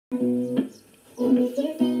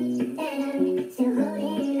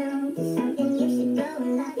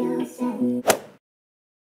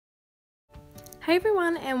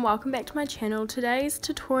and welcome back to my channel. Today's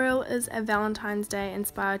tutorial is a Valentine's Day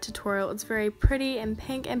inspired tutorial. It's very pretty and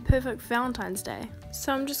pink and perfect for Valentine's Day.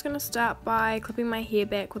 So I'm just going to start by clipping my hair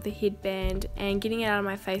back with a headband and getting it out of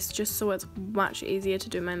my face just so it's much easier to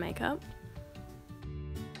do my makeup.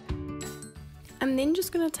 I'm then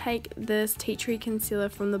just going to take this tea tree concealer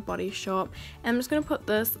from the Body Shop and I'm just going to put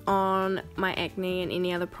this on my acne and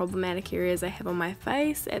any other problematic areas I have on my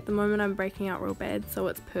face. At the moment I'm breaking out real bad, so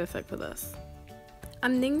it's perfect for this.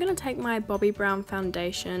 I'm then going to take my Bobbi Brown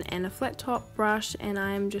foundation and a flat top brush and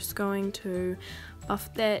I'm just going to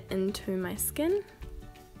buff that into my skin.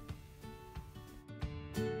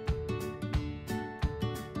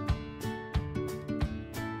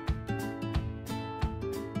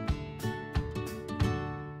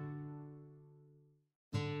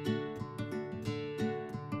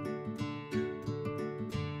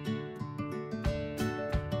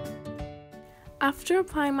 After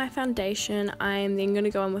applying my foundation, I'm then going to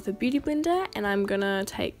go in with a beauty blender and I'm going to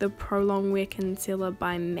take the Pro Longwear Concealer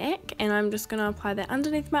by MAC and I'm just going to apply that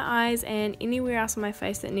underneath my eyes and anywhere else on my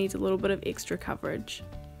face that needs a little bit of extra coverage.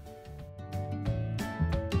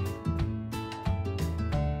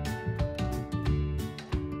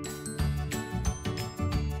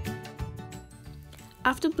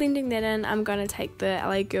 After blending that in, I'm going to take the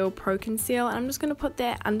LA Girl Pro Conceal and I'm just going to put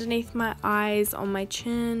that underneath my eyes, on my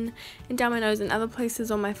chin, and down my nose and other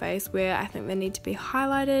places on my face where I think they need to be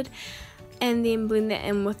highlighted, and then blend that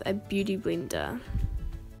in with a beauty blender.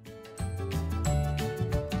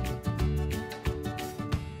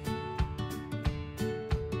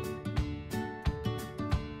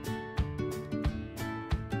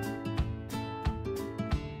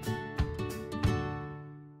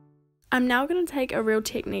 I'm now going to take a Real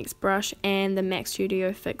Techniques brush and the MAC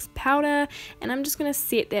Studio Fix powder and I'm just going to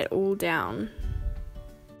set that all down.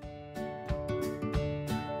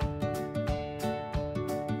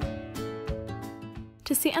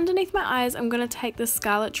 To set underneath my eyes, I'm going to take the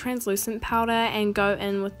Scarlet Translucent powder and go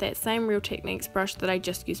in with that same Real Techniques brush that I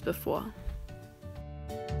just used before.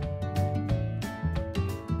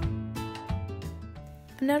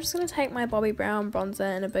 I'm now just going to take my Bobbi Brown bronzer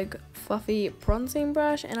and a big fluffy bronzing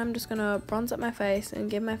brush and I'm just going to bronze up my face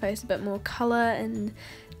and give my face a bit more colour and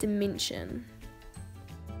dimension.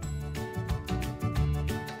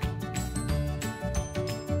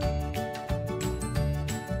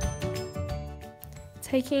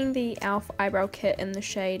 Taking the e.l.f. eyebrow kit in the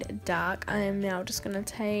shade Dark, I am now just going to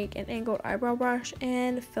take an angled eyebrow brush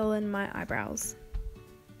and fill in my eyebrows.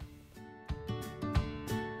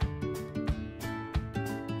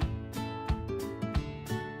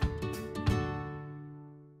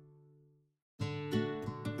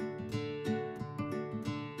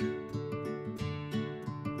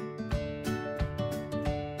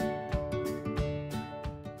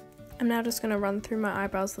 I'm now just going to run through my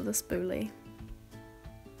eyebrows with a spoolie.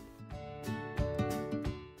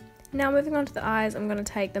 Now moving on to the eyes, I'm going to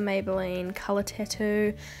take the Maybelline Colour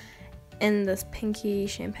Tattoo in this pinky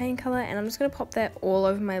champagne colour and I'm just going to pop that all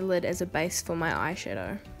over my lid as a base for my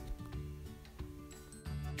eyeshadow.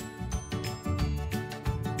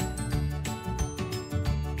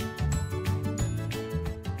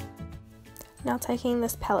 Now taking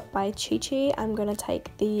this palette by Chi Chi, I'm going to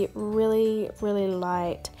take the really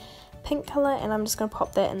light pink colour and I'm just going to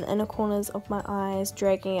pop that in the inner corners of my eyes,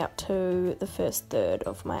 dragging up to the first third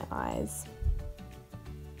of my eyes.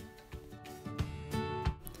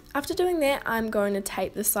 After doing that, I'm going to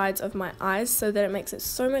tape the sides of my eyes so that it makes it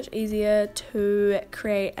so much easier to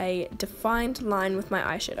create a defined line with my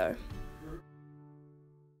eyeshadow.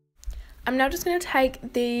 I'm now just going to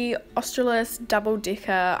take the Australis Double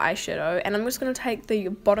Decker eyeshadow and I'm just going to take the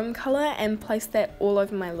bottom colour and place that all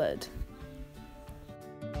over my lid.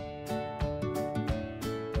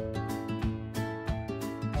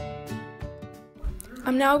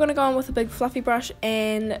 I'm now going to go on with a big fluffy brush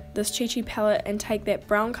and this Chi Chi palette and take that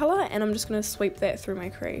brown colour and I'm just going to sweep that through my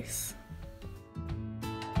crease.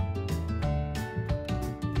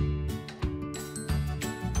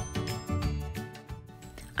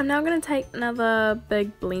 I'm now going to take another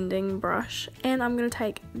big blending brush and I'm going to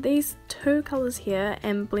take these two colours here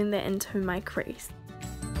and blend that into my crease.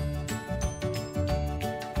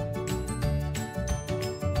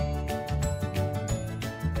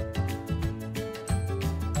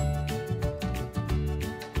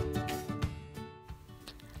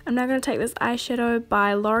 I'm now going to take this eyeshadow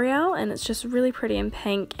by L'Oreal and it's just really pretty and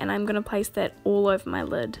pink and I'm going to place that all over my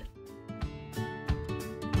lid.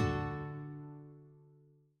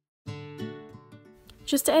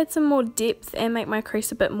 Just to add some more depth and make my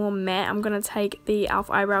crease a bit more matte, I'm going to take the e.l.f.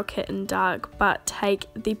 eyebrow kit in Dark, but take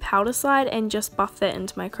the powder side and just buff that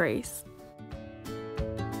into my crease.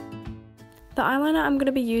 The eyeliner I'm going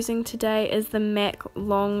to be using today is the MAC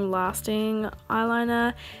Long Lasting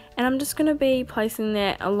eyeliner, and I'm just going to be placing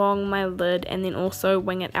that along my lid and then also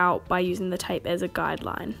wing it out by using the tape as a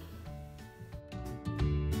guideline.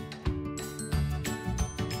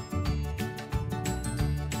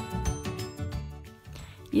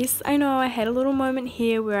 Yes, I know I had a little moment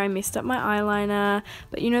here where I messed up my eyeliner,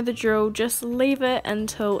 but you know the drill, just leave it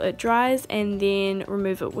until it dries and then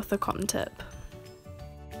remove it with a cotton tip.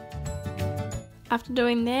 After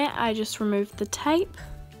doing that, I just removed the tape.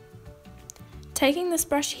 Taking this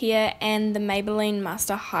brush here and the Maybelline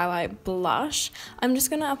Master Highlight Blush, I'm just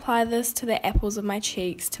going to apply this to the apples of my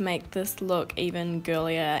cheeks to make this look even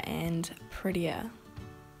girlier and prettier.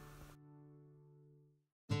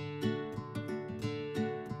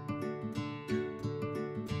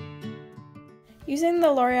 Using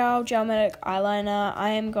the L'Oreal Gel Matic eyeliner, I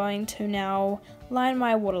am going to now line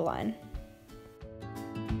my waterline.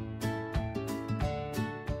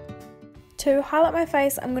 To highlight my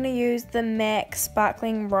face, I'm going to use the MAC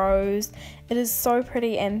Sparkling Rose. It is so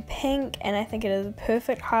pretty and pink, and I think it is a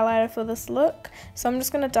perfect highlighter for this look, so I'm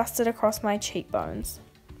just going to dust it across my cheekbones.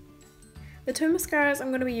 The two mascaras I'm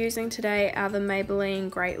going to be using today are the Maybelline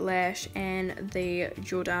Great Lash and the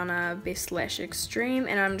Jordana Best Lash Extreme,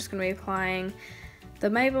 and I'm just going to be applying the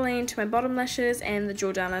Maybelline to my bottom lashes and the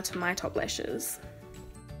Jordana to my top lashes.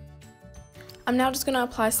 I'm now just going to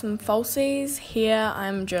apply some falsies. Here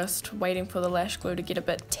I'm just waiting for the lash glue to get a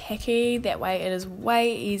bit tacky, that way it is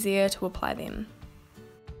way easier to apply them.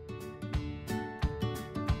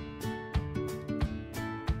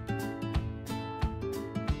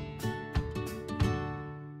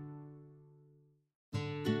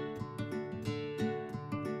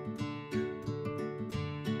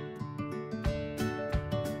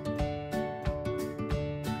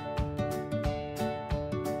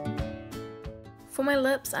 For my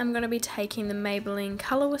lips, I'm going to be taking the Maybelline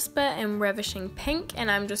Colour Whisper in Ravishing Pink,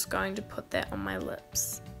 and I'm just going to put that on my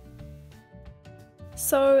lips.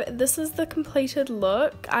 So this is the completed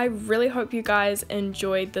look. I really hope you guys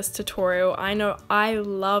enjoyed this tutorial. I know I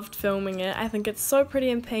loved filming it. I think it's so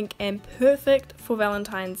pretty and pink and perfect for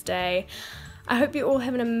Valentine's Day. I hope you all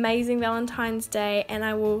have an amazing Valentine's Day, and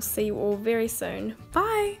I will see you all very soon.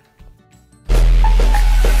 Bye!